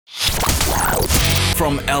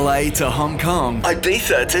From LA to Hong Kong,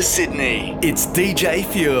 Ibiza to Sydney, it's DJ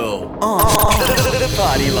Fuel on the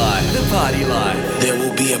Party Life. The Party Life. There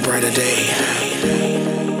will be a brighter day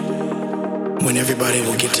when everybody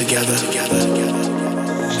will get together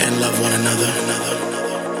and love one another.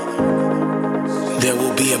 There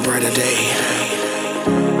will be a brighter day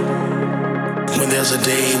when there's a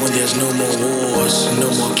day when there's no more wars, no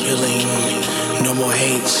more killing, no more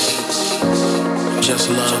hates. Just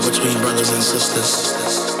love between brothers and sisters.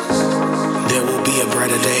 There will be a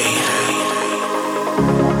brighter day.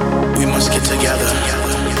 We must get together.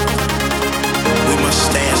 We must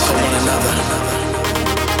stand for one another.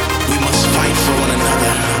 We must fight for one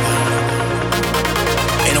another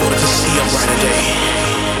in order to see a brighter day.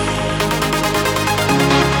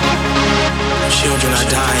 Children are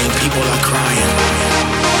dying, people are crying.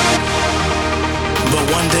 But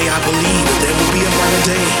one day I believe that there will be a brighter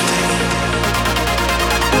day.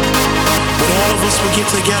 When all of us will get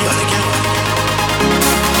together,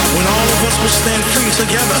 when all of us will stand free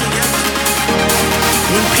together,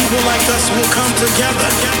 when people like us will come together,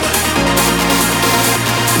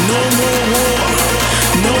 no more war,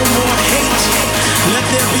 no more hate, let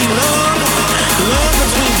there be love, love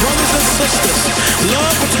between brothers and sisters,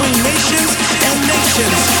 love between nations and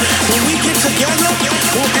nations. When we get together,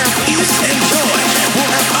 we'll have peace and joy,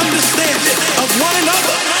 we'll have understanding of one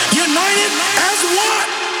another, united as one.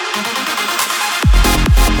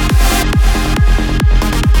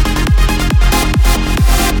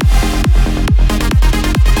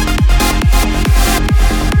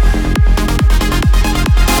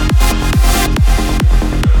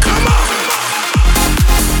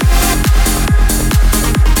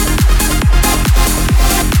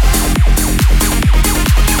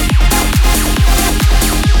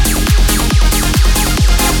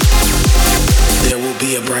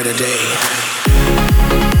 A brighter day.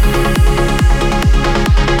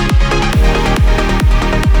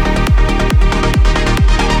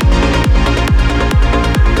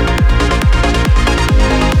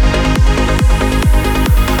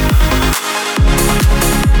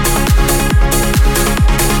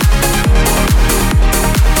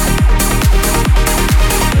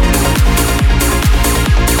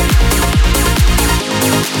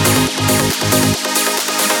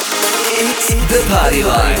 The Party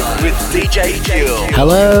Life with DJ Fuel.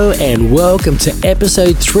 Hello and welcome to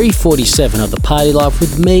episode 347 of The Party Life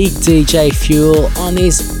with me, DJ Fuel, on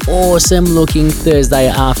this awesome looking Thursday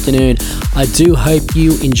afternoon. I do hope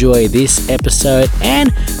you enjoy this episode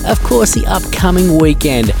and of course the upcoming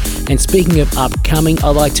weekend. And speaking of upcoming,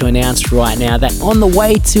 I'd like to announce right now that on the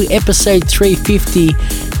way to episode 350,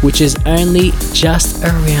 which is only just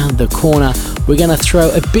around the corner, we're going to throw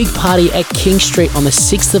a big party at King Street on the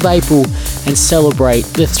 6th of April and celebrate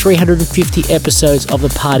the 350 episodes of The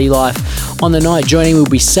Party Life. On the night, joining will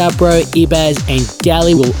be Sabro, Ibaz and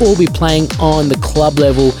Gally. Will all be playing on the club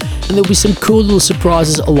level, and there'll be some cool little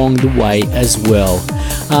surprises along the way as well.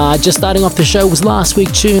 Just starting off the show was last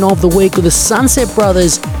week's tune of the week with the Sunset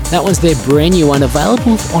Brothers. That one's their brand new one,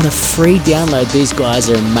 available on a free download. These guys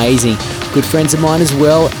are amazing. Good friends of mine as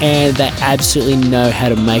well, and they absolutely know how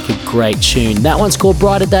to make a great tune. That one's called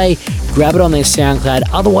Brighter Day. Grab it on their SoundCloud.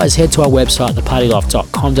 Otherwise, head to our website,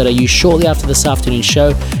 thepartylife.com.au, shortly after this afternoon's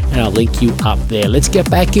show, and I'll link you up there. Let's get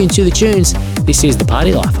back into the tunes. This is The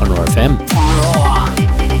Party Life on Raw FM.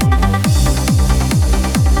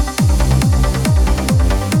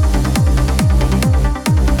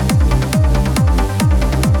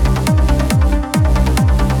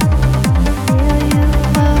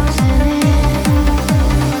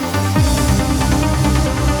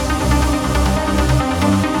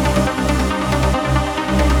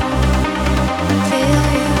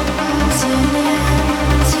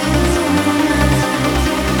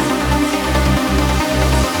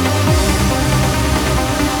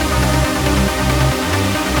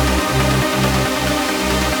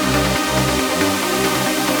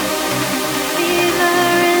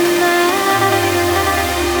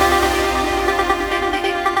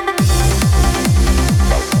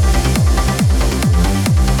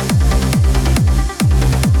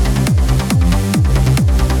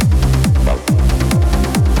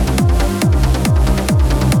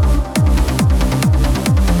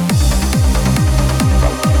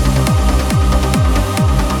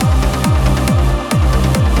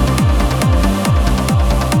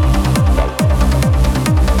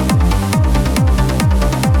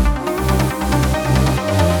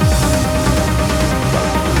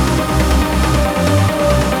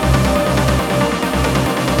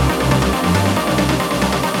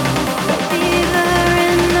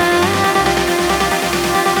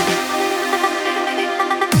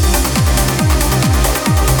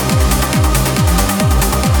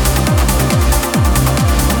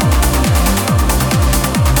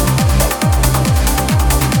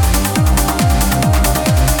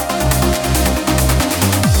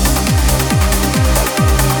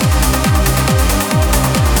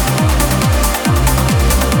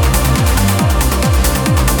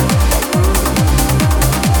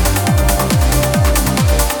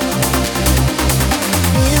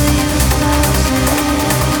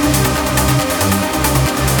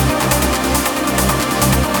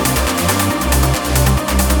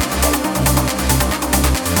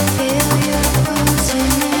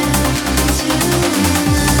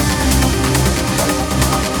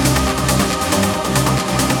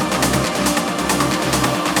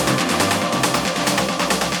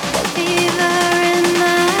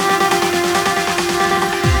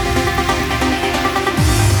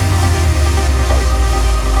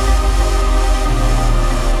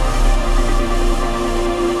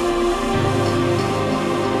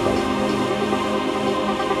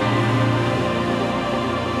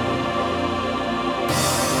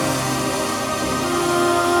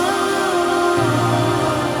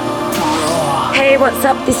 Hey, what's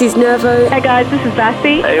up? This is Nervo. Hey guys, this is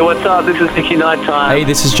Vassy. Hey, what's up? This is Nicky Nighttime. Hey,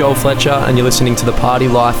 this is Joel Fletcher, and you're listening to The Party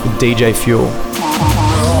Life with DJ Fuel. Look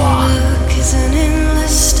is an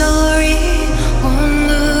endless story. One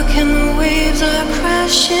look and the waves are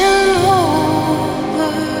crashing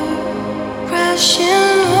over, crashing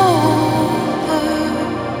over.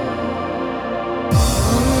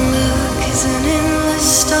 One look is an endless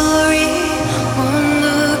story. One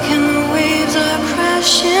look and the waves are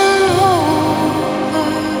crashing over,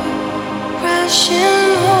 crashing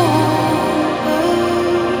over.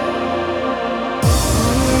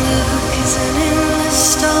 One look is an endless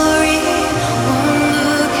story. One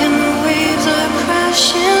look and the waves are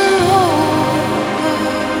crashing over,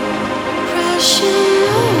 crashing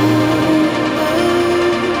over.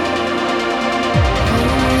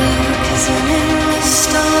 One look is an endless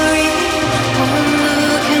story. One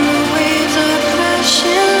look and the waves are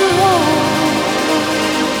crashing over,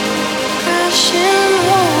 crashing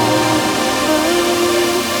over.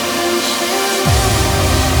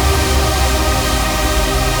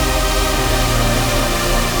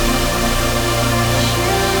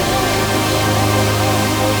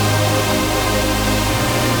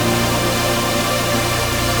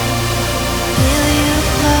 Feel you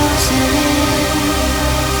closing in,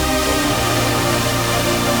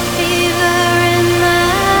 fever in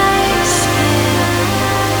my skin.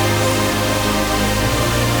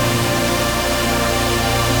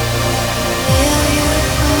 Feel you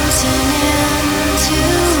closing in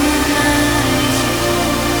tonight.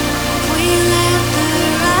 We let the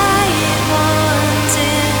right ones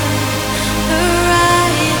in, the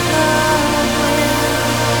right love will.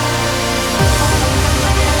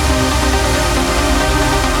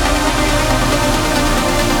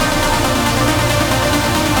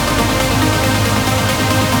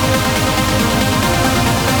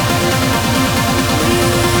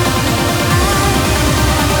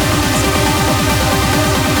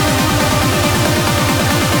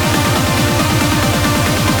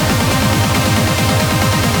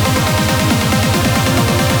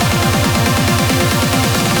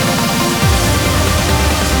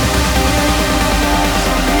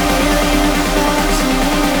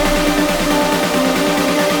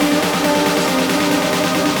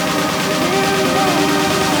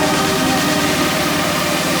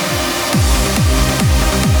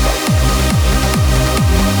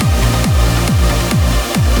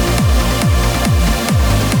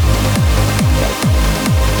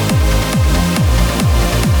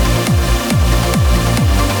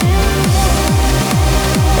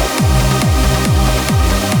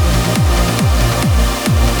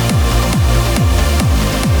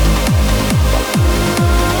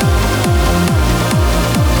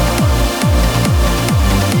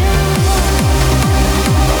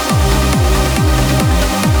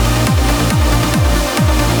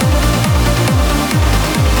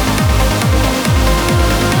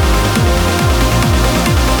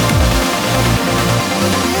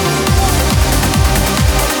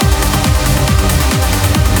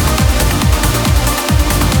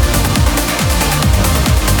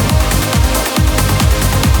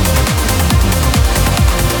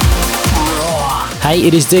 Hey,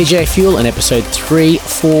 it is DJ Fuel and episode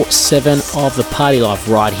 347 of The Party Life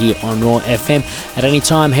right here on Raw FM. At any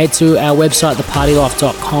time, head to our website,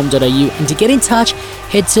 thepartylife.com.au, and to get in touch,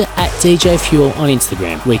 head to @DJ Fuel on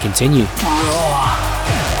Instagram. We continue.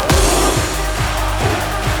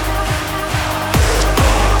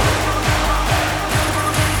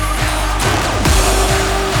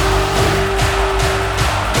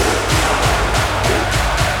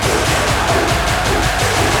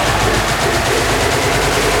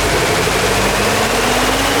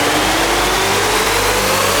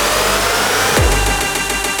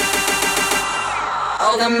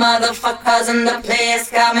 All the motherfuckers in the place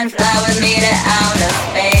come and fly with me to outer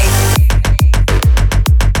space.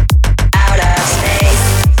 Outer space.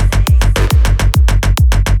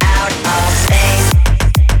 Out of space.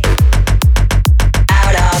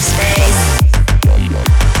 Out of space.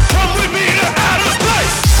 Come with me to outer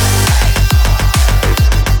space.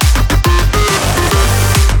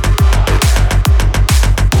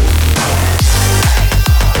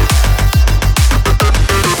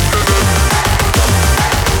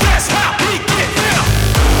 That's how we get down.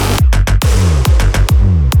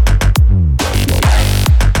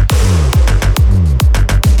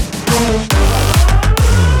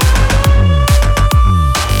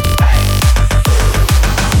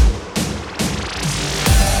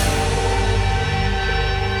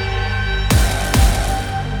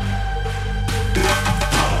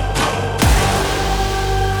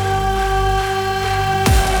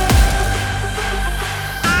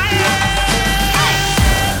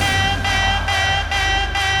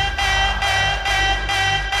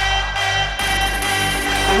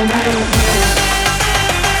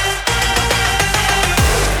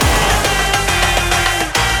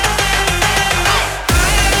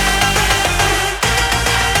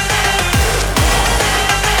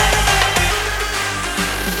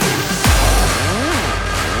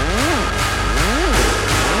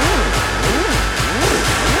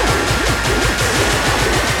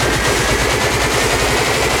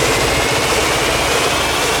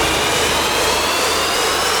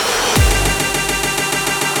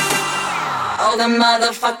 the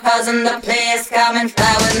motherfuckers in the place, come and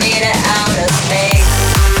fly with me to outer space.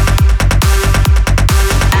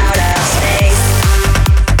 Outer space.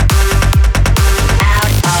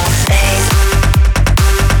 Out of space.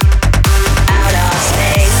 Outer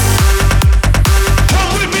space. Come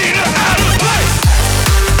with me to outer space.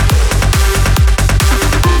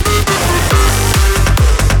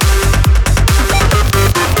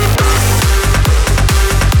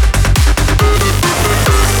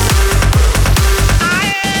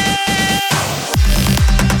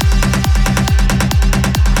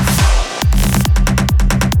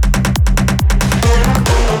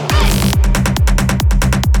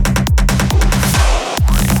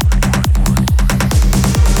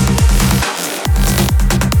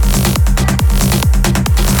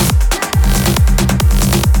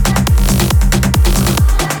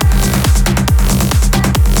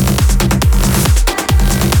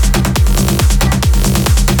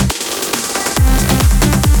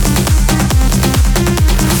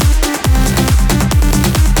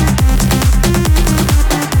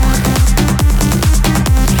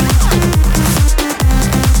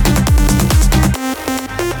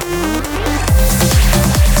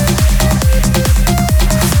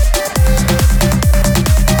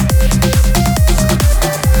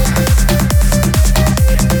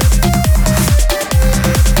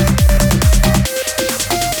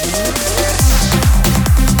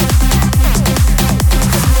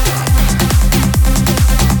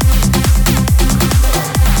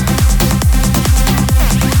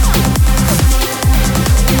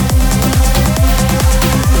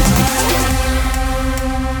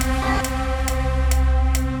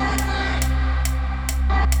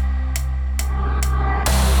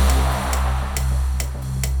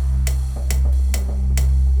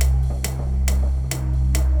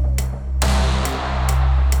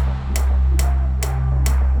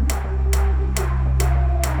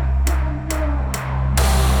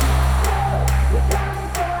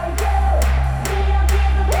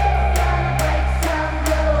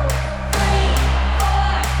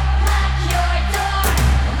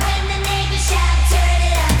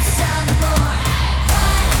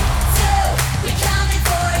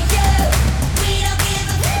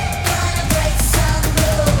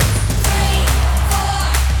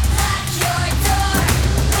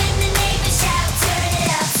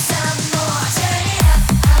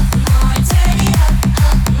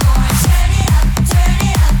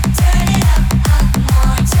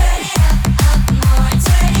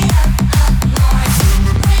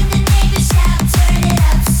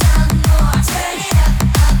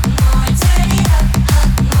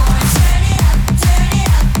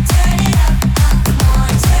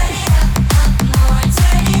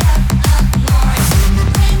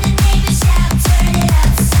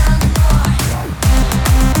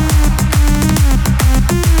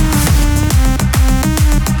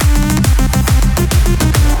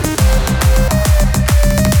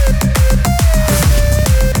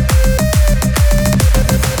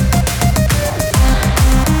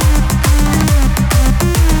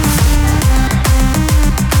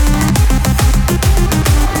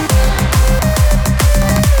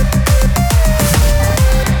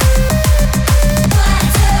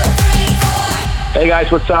 Hey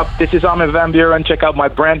guys, what's up? This is Armin van Buuren. Check out my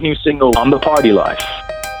brand new single, On the Party Life.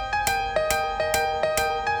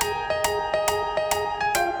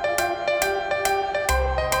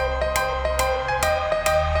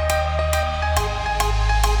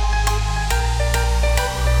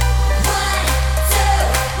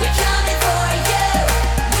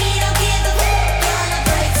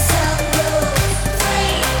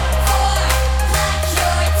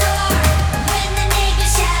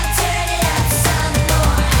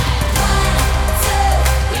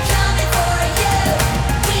 Yeah.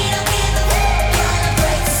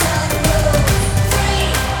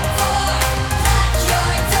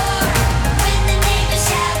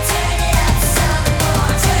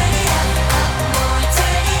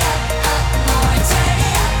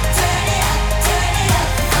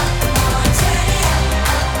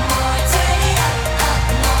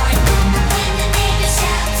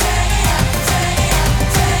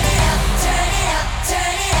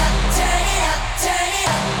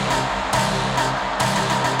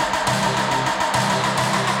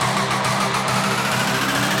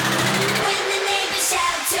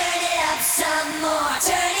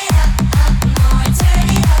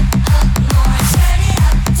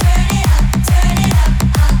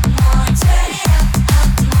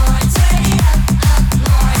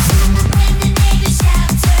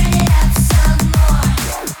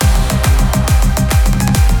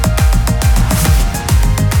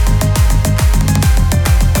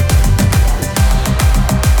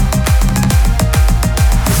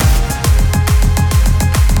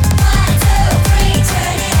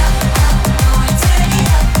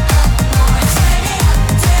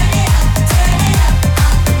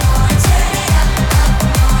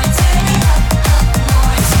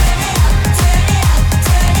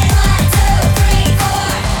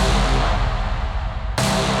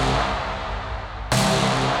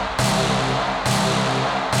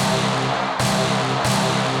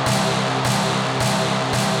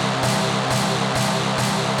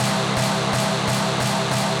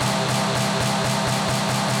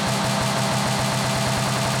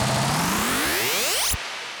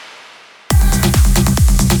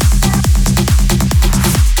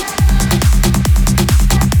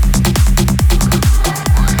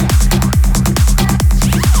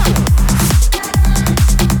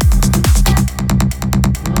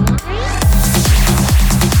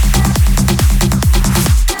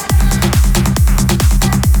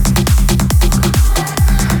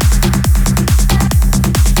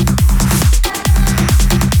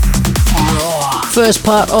 First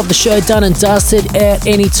part of the show done and dusted. At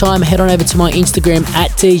any time, head on over to my Instagram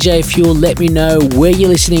at DJ Fuel. Let me know where you're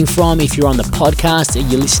listening from. If you're on the podcast, or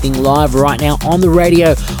you're listening live right now on the radio,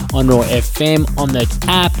 on Raw FM, on the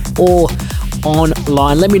app, or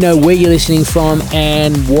online. Let me know where you're listening from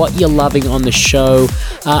and what you're loving on the show.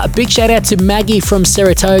 A big shout out to Maggie from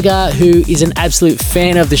Saratoga, who is an absolute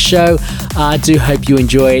fan of the show. I do hope you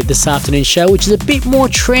enjoy this afternoon's show, which is a bit more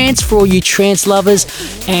trance for all you trance lovers.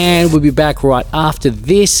 And we'll be back right after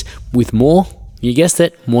this with more, you guessed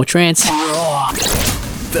it, more trance.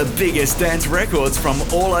 The biggest dance records from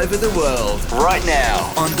all over the world, right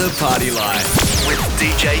now on The Party Line with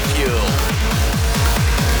DJ Fuel.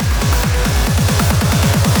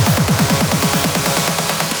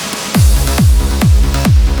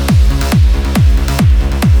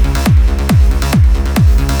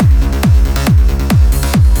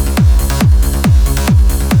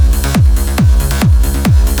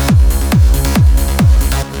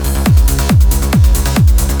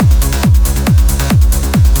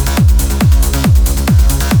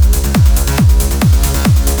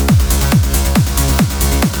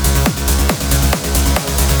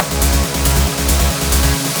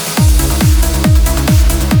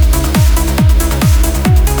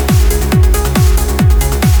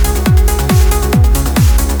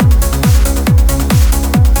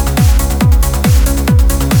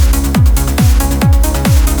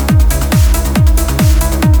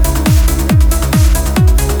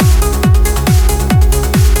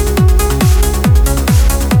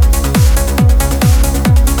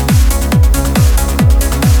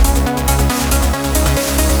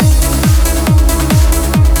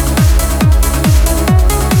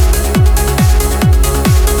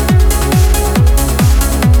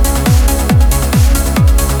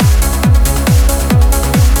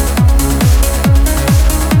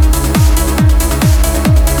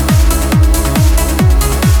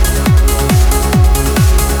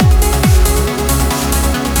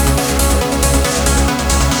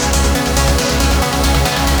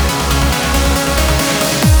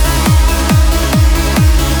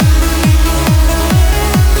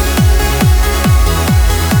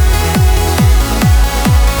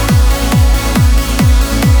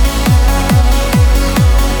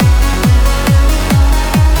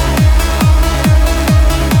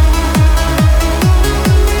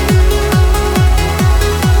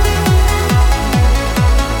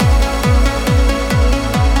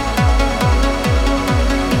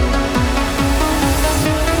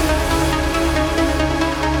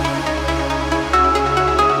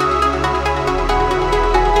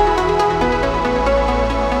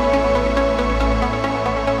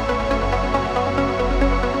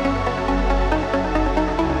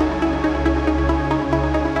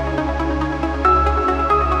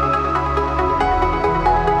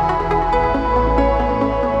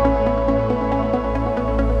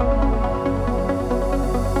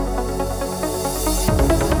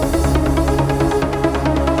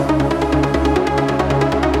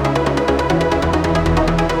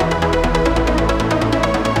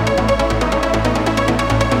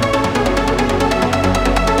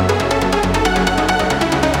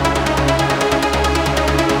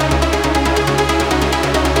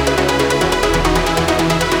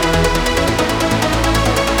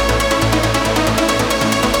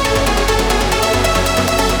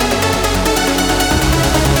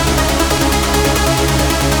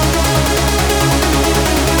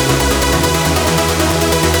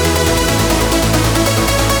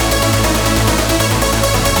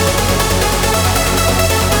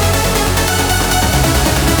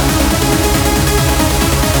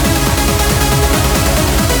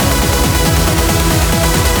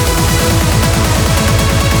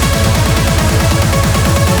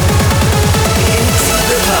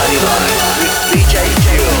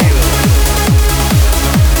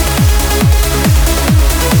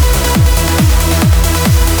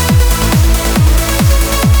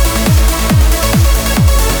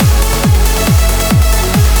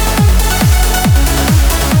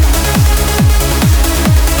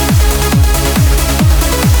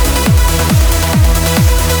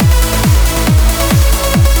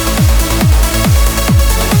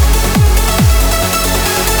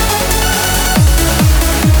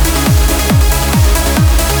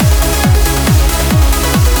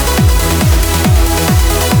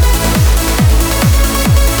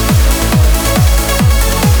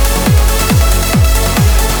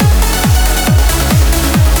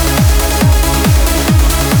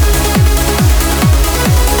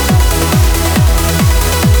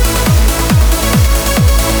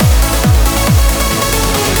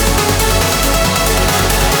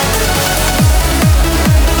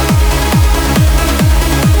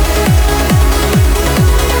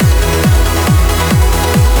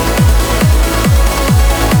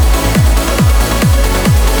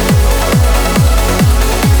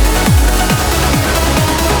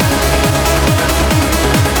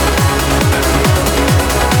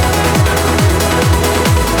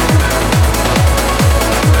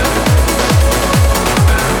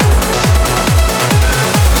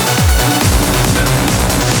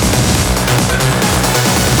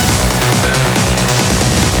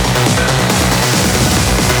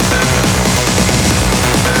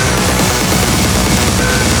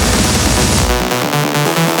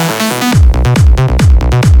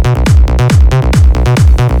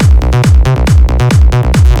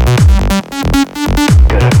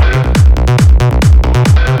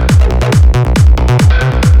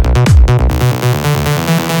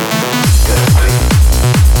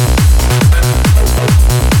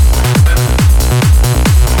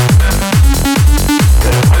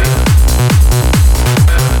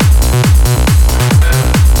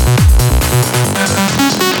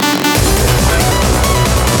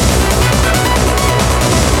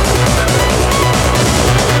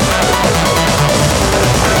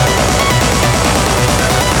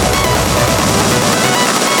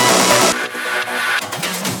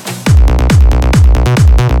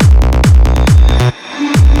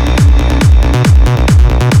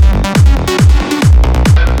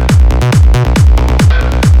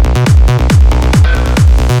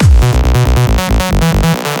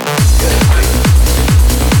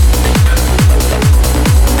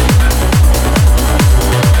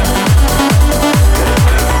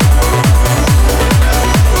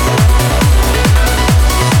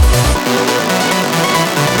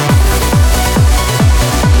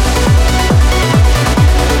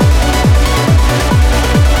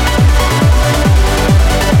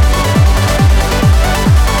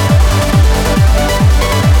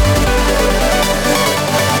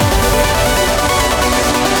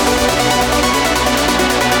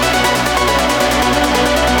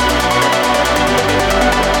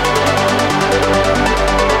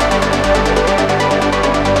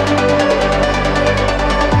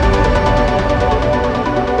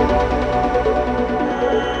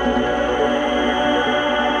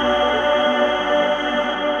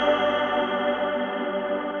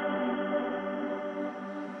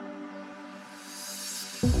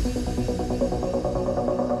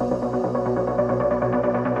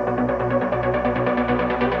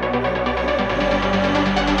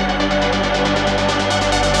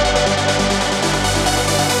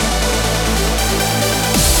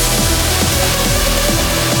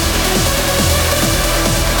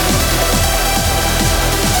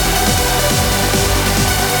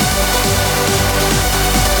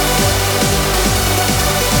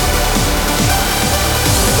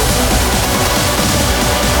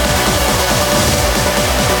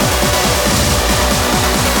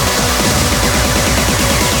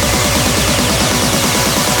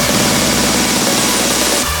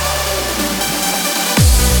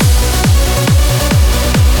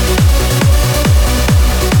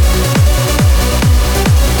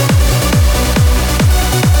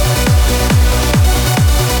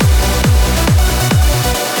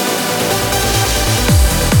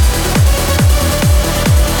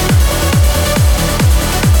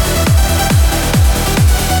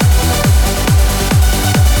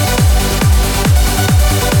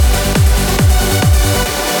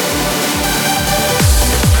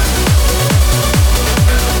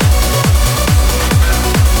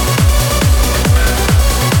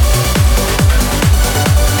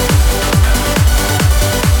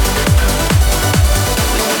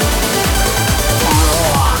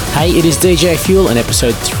 Hey, it is DJ Fuel and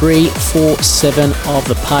episode 347 of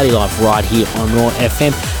The Party Life right here on Raw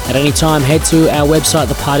FM. At any time, head to our website,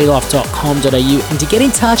 thepartylife.com.au, and to get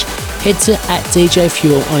in touch, head to @DJ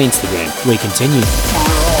Fuel on Instagram. We continue.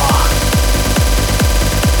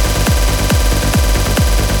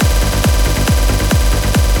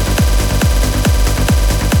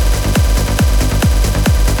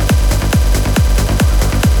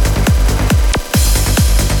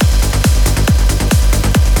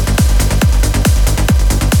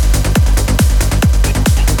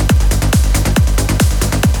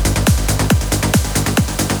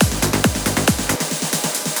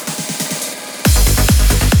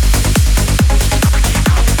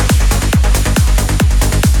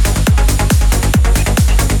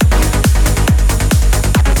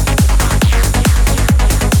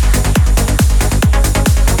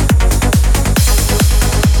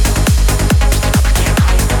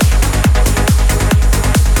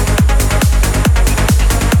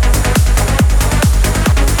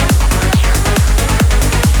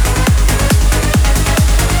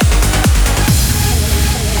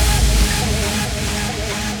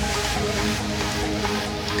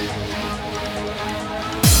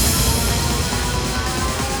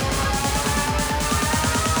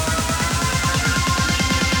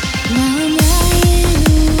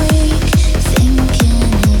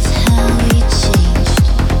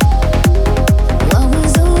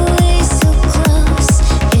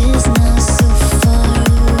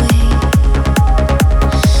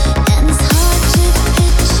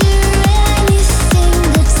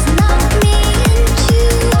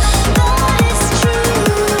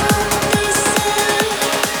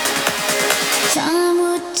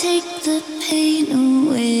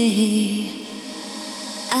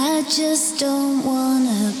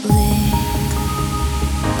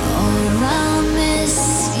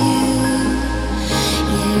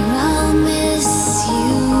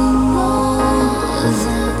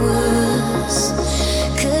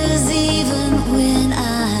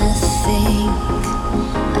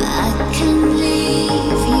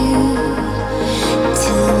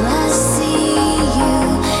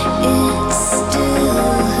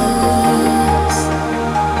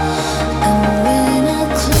 When I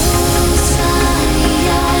close my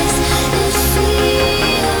eyes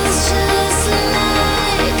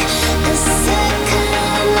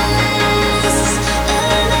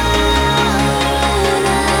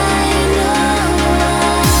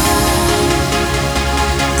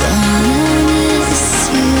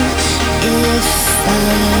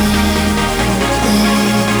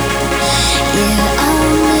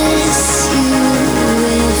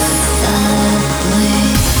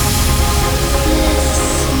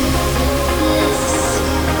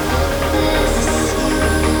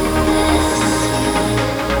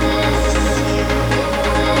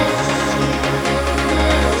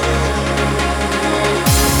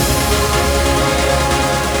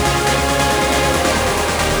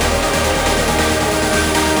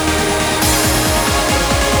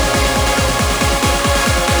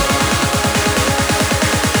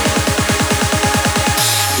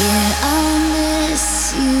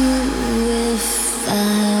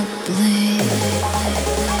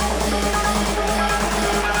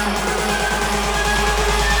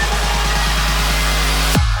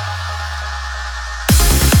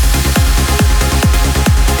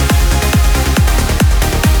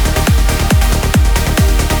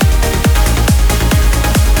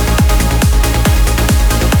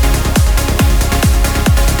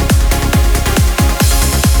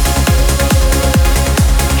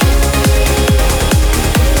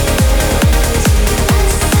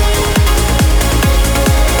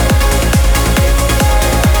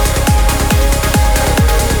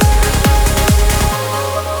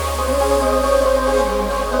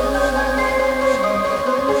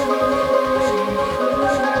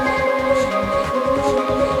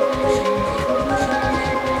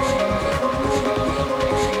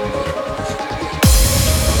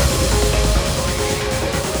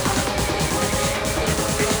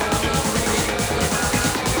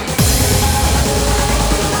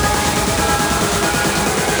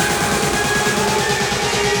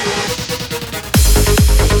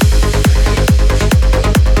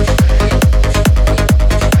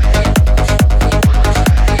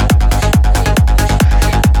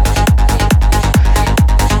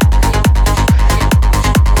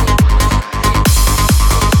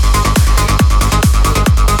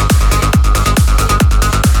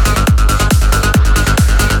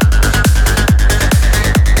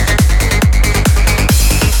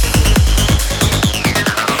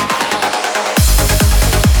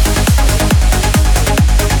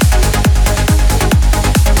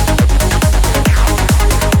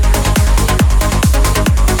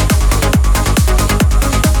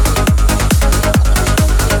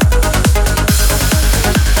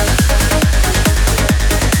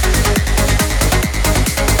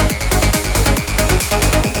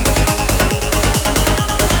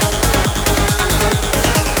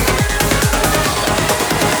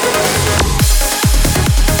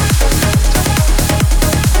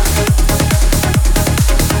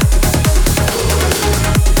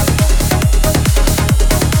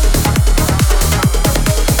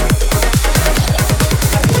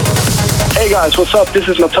guys, what's up? This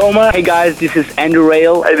is Matoma. Hey guys, this is Andrew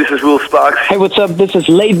Rail. Hey, this is Will Sparks. Hey, what's up? This is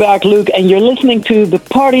Laidback Luke, and you're listening to The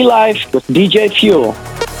Party Life with DJ Fuel.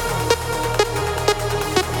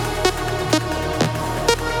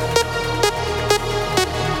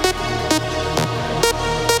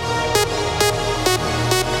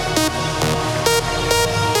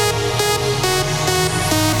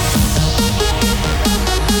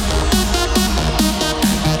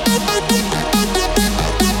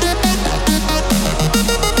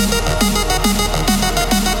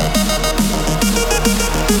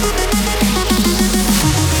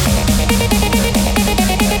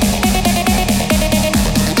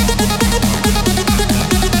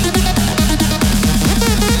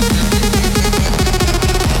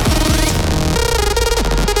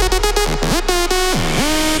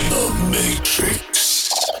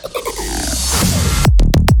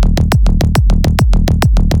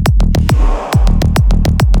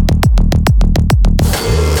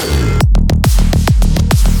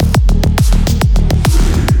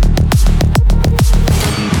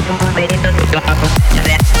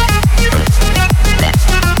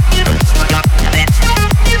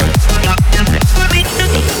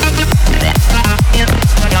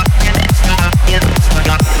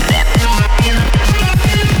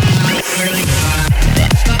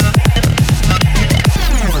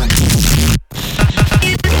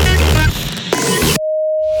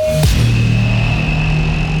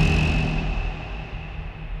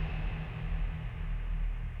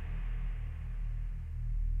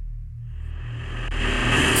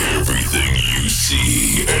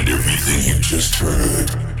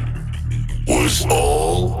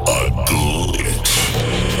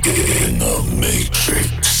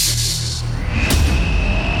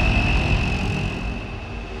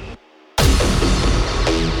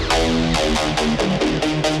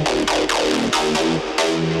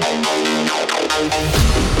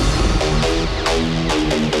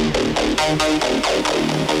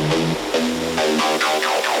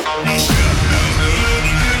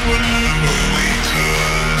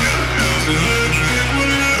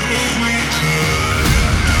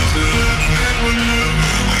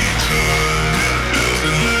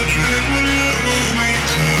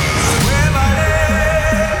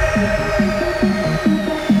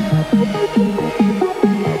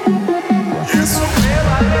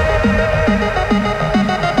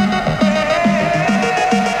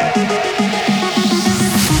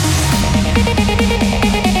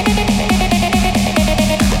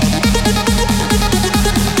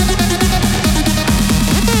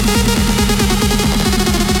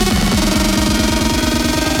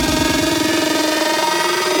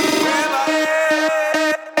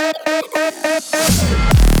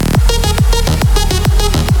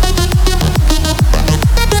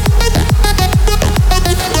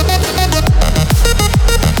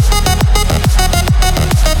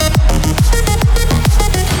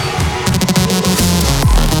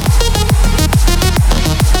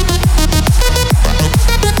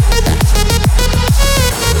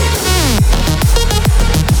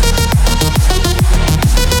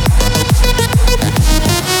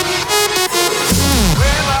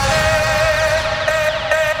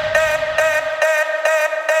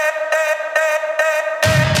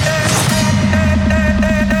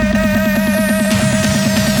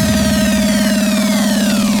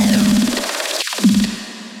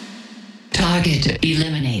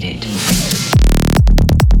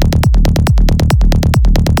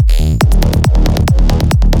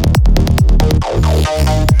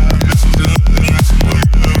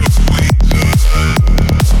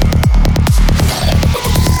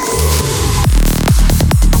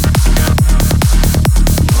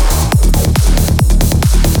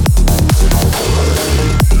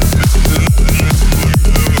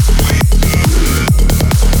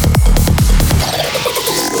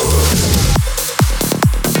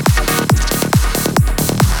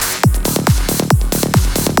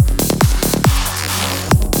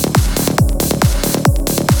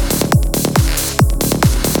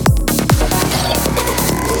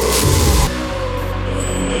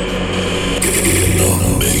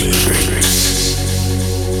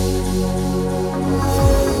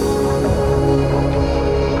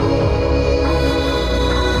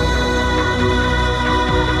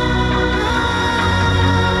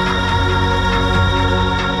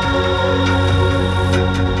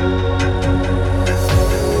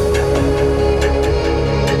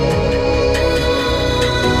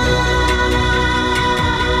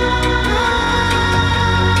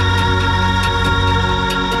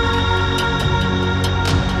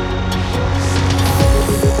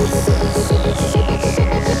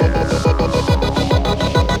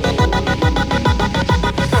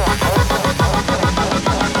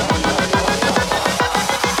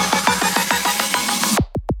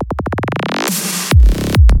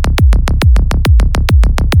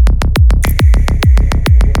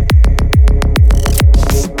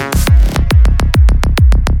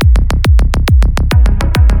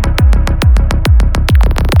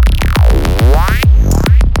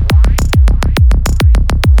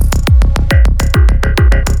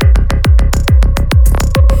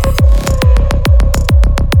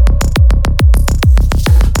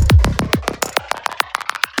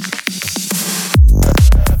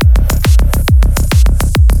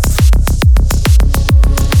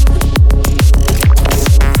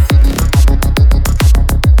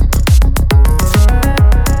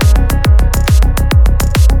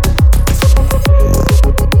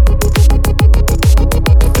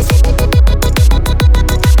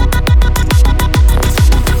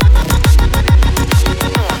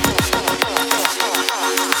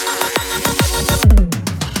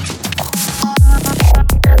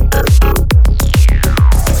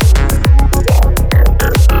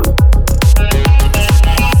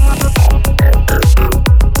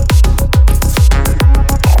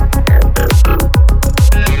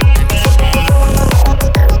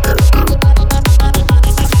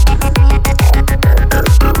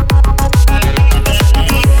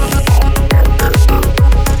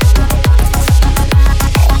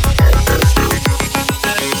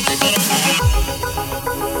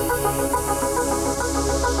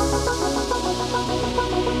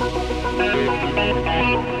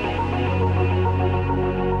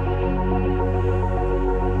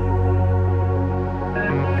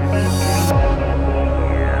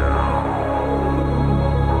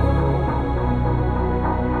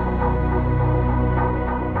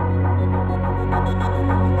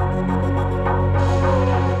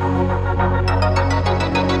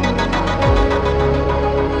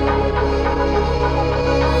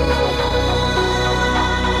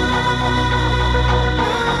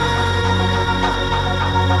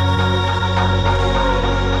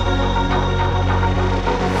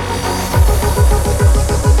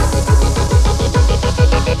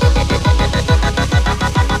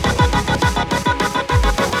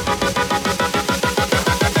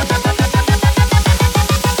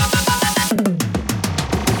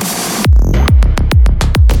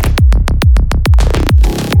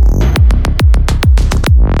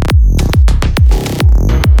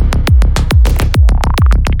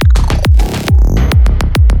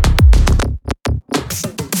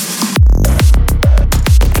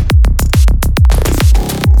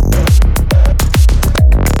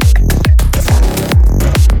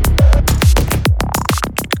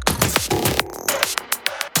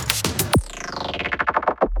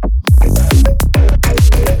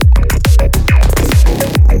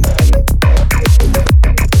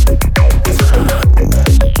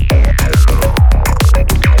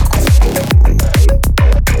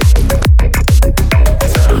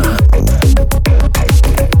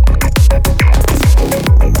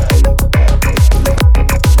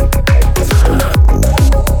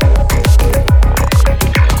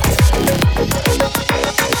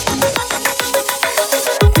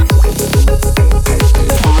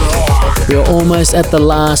 almost at the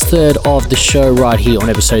last third of the show right here on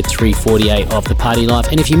episode 348 of The Party Life.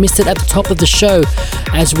 And if you missed it at the top of the show,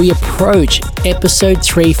 as we approach episode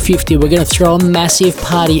 350, we're going to throw a massive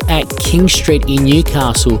party at King Street in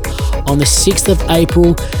Newcastle on the 6th of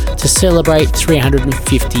April to celebrate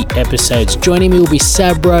 350 episodes. Joining me will be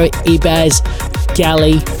Sabro, Ibaz,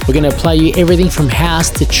 Galley. We're going to play you everything from house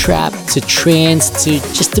to trap to trance to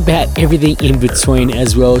just about everything in between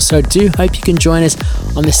as well. So I do hope you can join us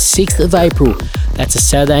on the 6th of April. That's a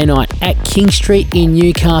Saturday night at King Street in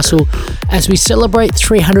Newcastle as we celebrate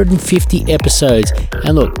 350 episodes.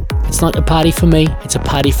 And look, it's not a party for me, it's a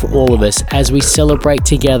party for all of us as we celebrate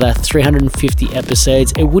together 350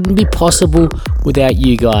 episodes. It wouldn't be possible without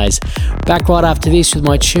you guys. Back right after this with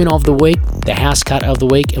my tune of the week, the house cut of the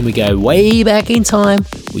week, and we go way back in time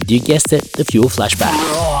with, you guessed it, the Fuel Flashback.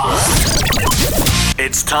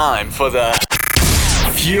 It's time for the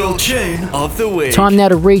Fuel Tune of the Week. Time now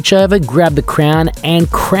to reach over, grab the crown, and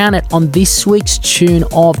crown it on this week's Tune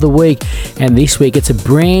of the Week. And this week it's a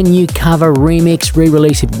brand new cover, remix,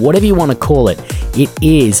 re-release, whatever you want to call it. It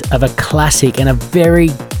is of a classic and a very...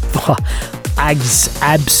 I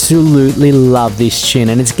absolutely love this tune,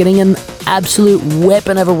 and it's getting an absolute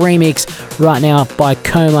weapon of a remix right now by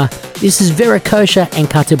Coma. This is Veracosha and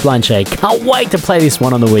Carte Blanche. Can't wait to play this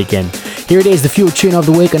one on the weekend. Here it is, the Fuel Tune of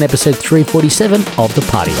the Week on episode 347 of The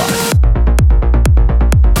Party Life.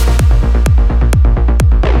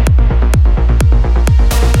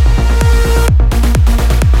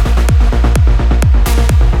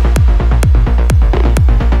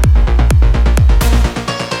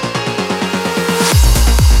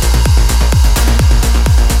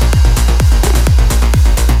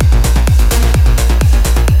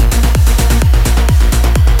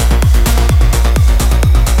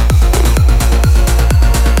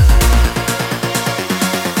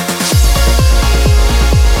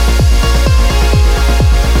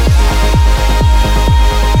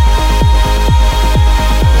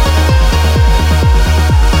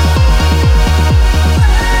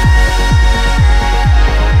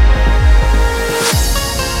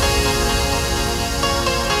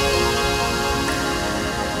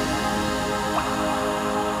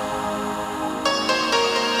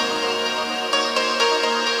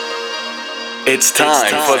 It's time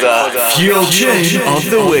for the Fuel Tune of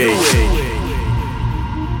the Week.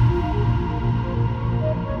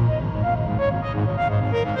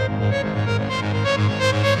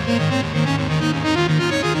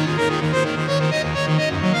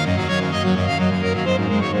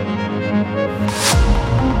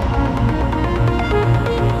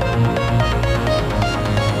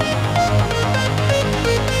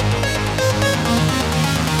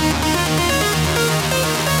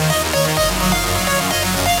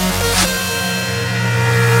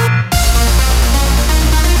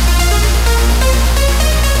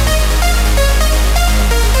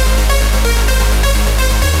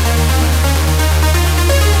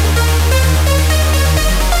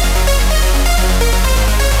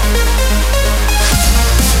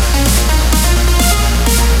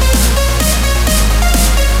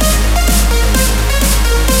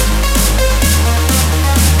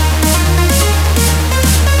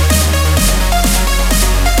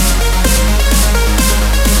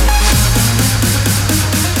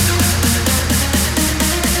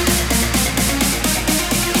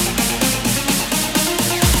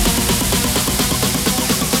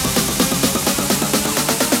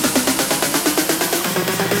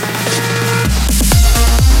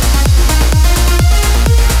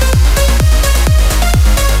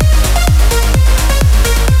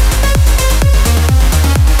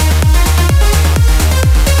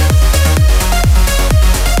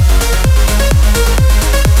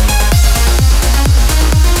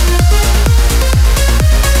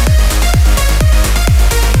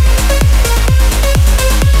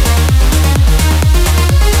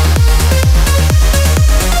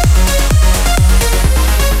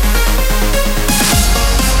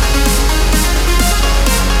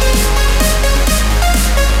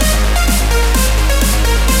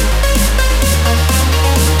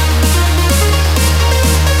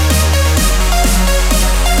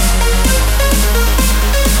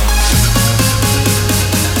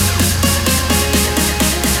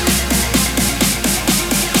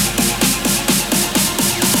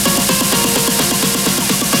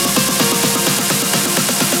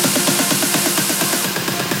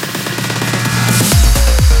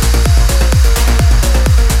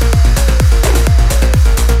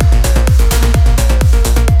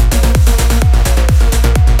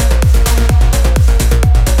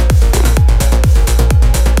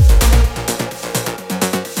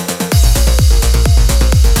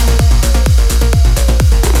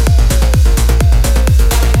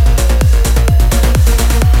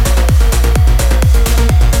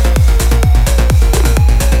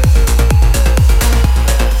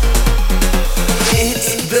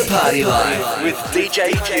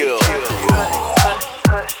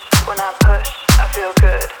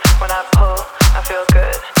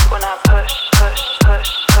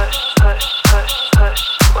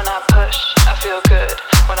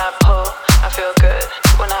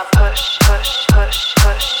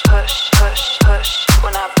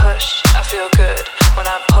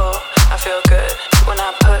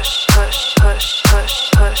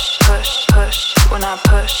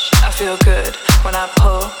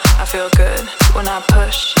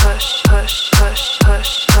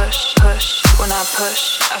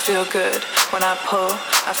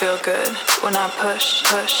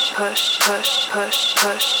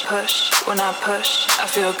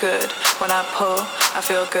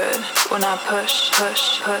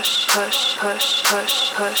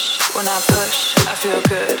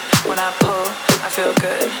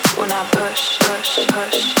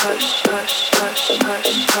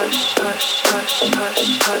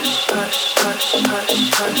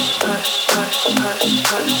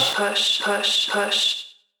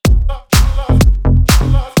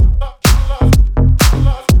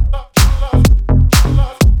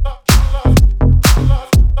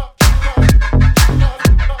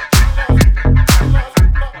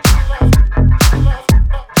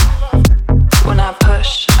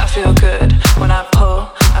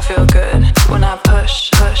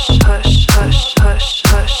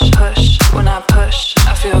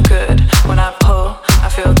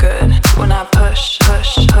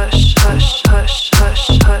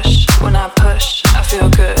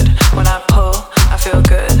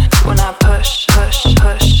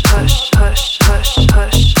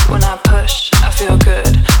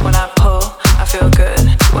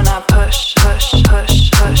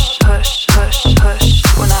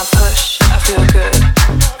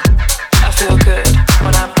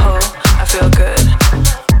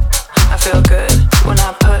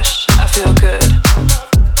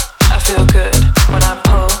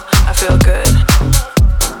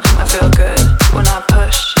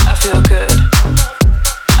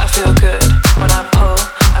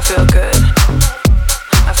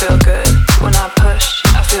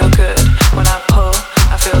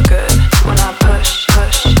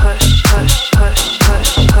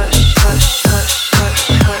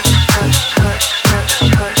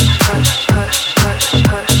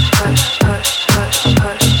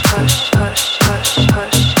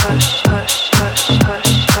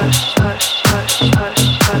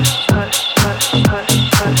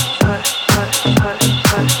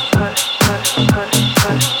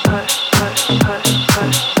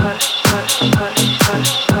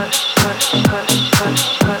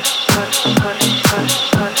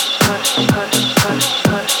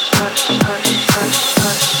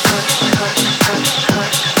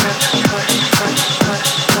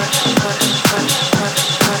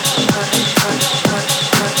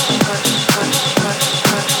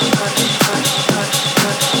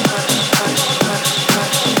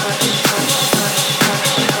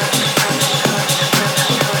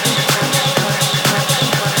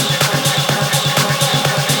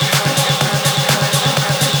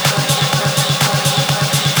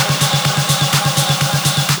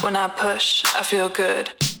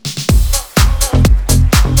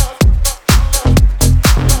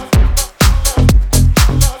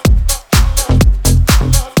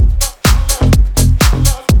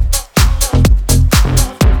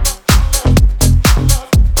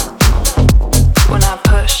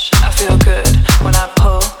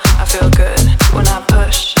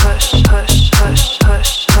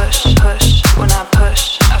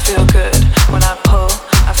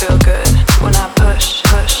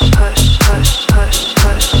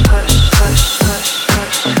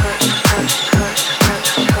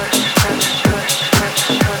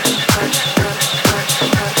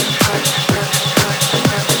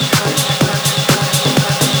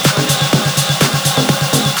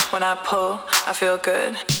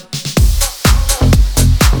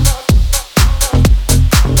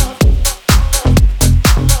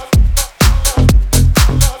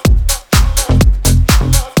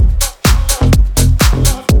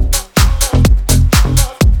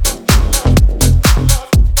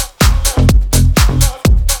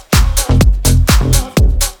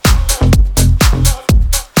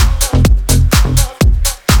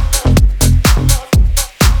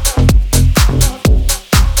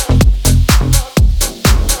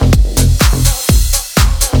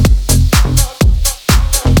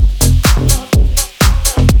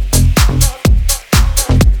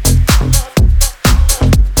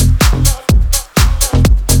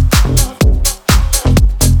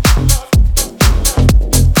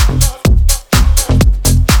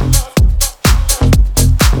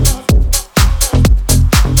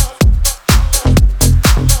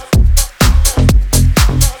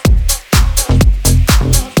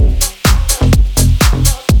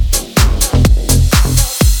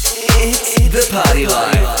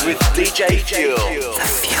 with DJ Fuel. The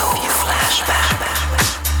Fuel Flashback.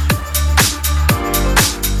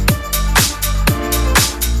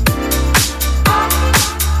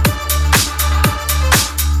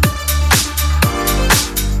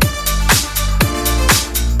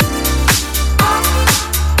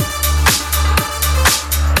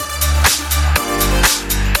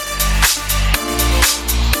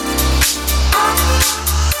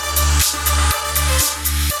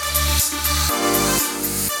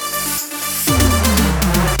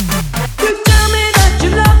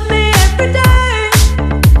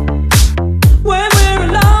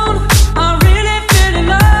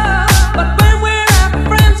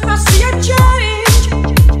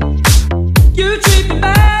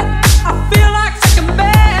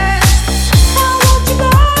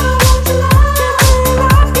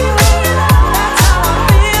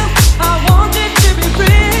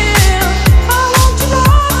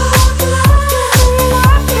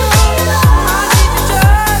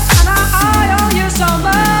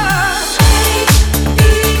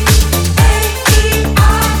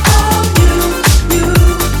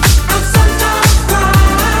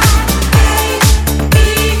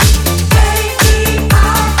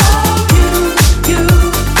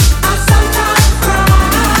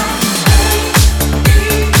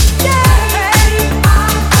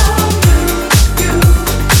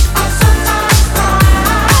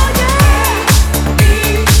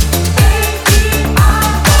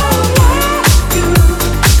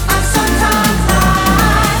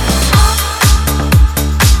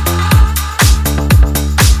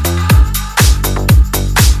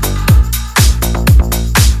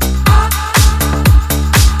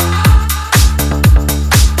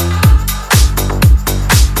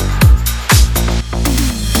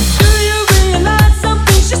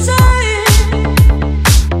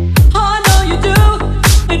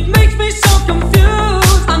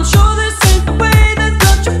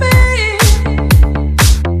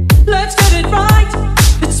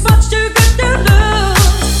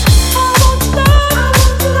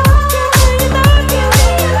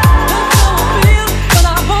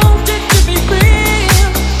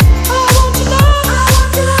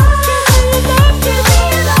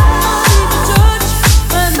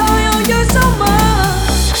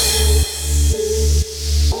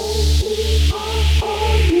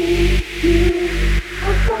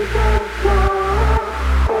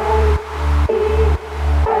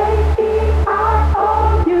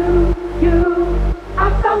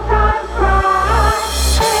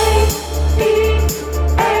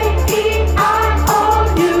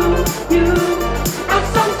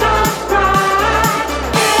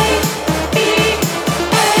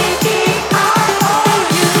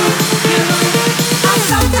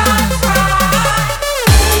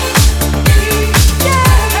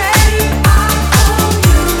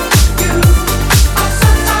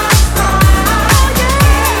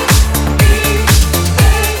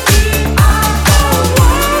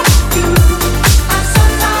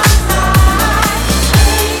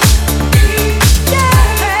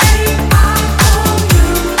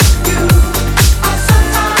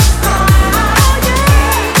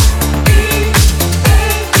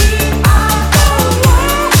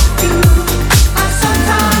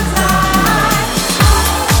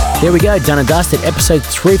 There we go, done and dusted. Episode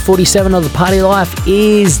 347 of The Party Life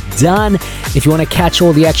is done. If you want to catch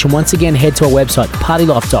all the action, once again, head to our website,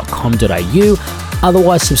 partylife.com.au.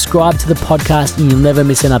 Otherwise, subscribe to the podcast and you'll never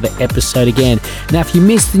miss another episode again. Now, if you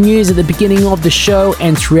missed the news at the beginning of the show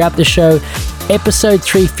and throughout the show, episode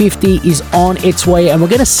 350 is on its way, and we're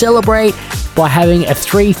going to celebrate by having a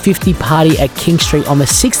 350 party at King Street on the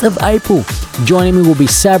 6th of April. Joining me will be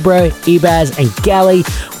Sabro, Ebaz and Gally.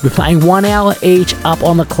 We're playing 1 hour each up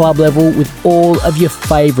on the club level with all of your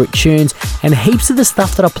favourite tunes and heaps of the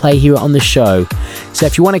stuff that I play here on the show. So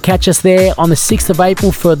if you want to catch us there on the 6th of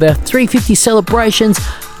April for the 350 celebrations,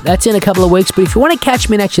 that's in a couple of weeks. But if you want to catch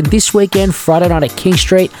me in action this weekend, Friday night at King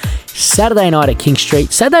Street, Saturday night at King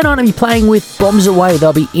Street. Saturday night I'll be playing with Bombs Away.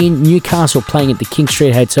 They'll be in Newcastle playing at the King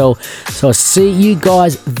Street Hotel. So I'll see you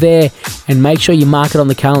guys there, and make sure you mark it on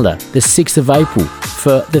the calendar, the 6th of April,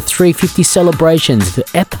 for the 350 celebrations.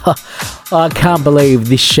 I can't believe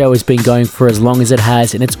this show has been going for as long as it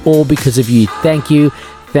has, and it's all because of you. Thank you,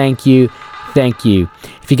 thank you, thank you.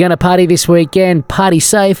 If you're going to party this weekend, party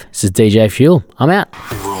safe. This is DJ Fuel. I'm out.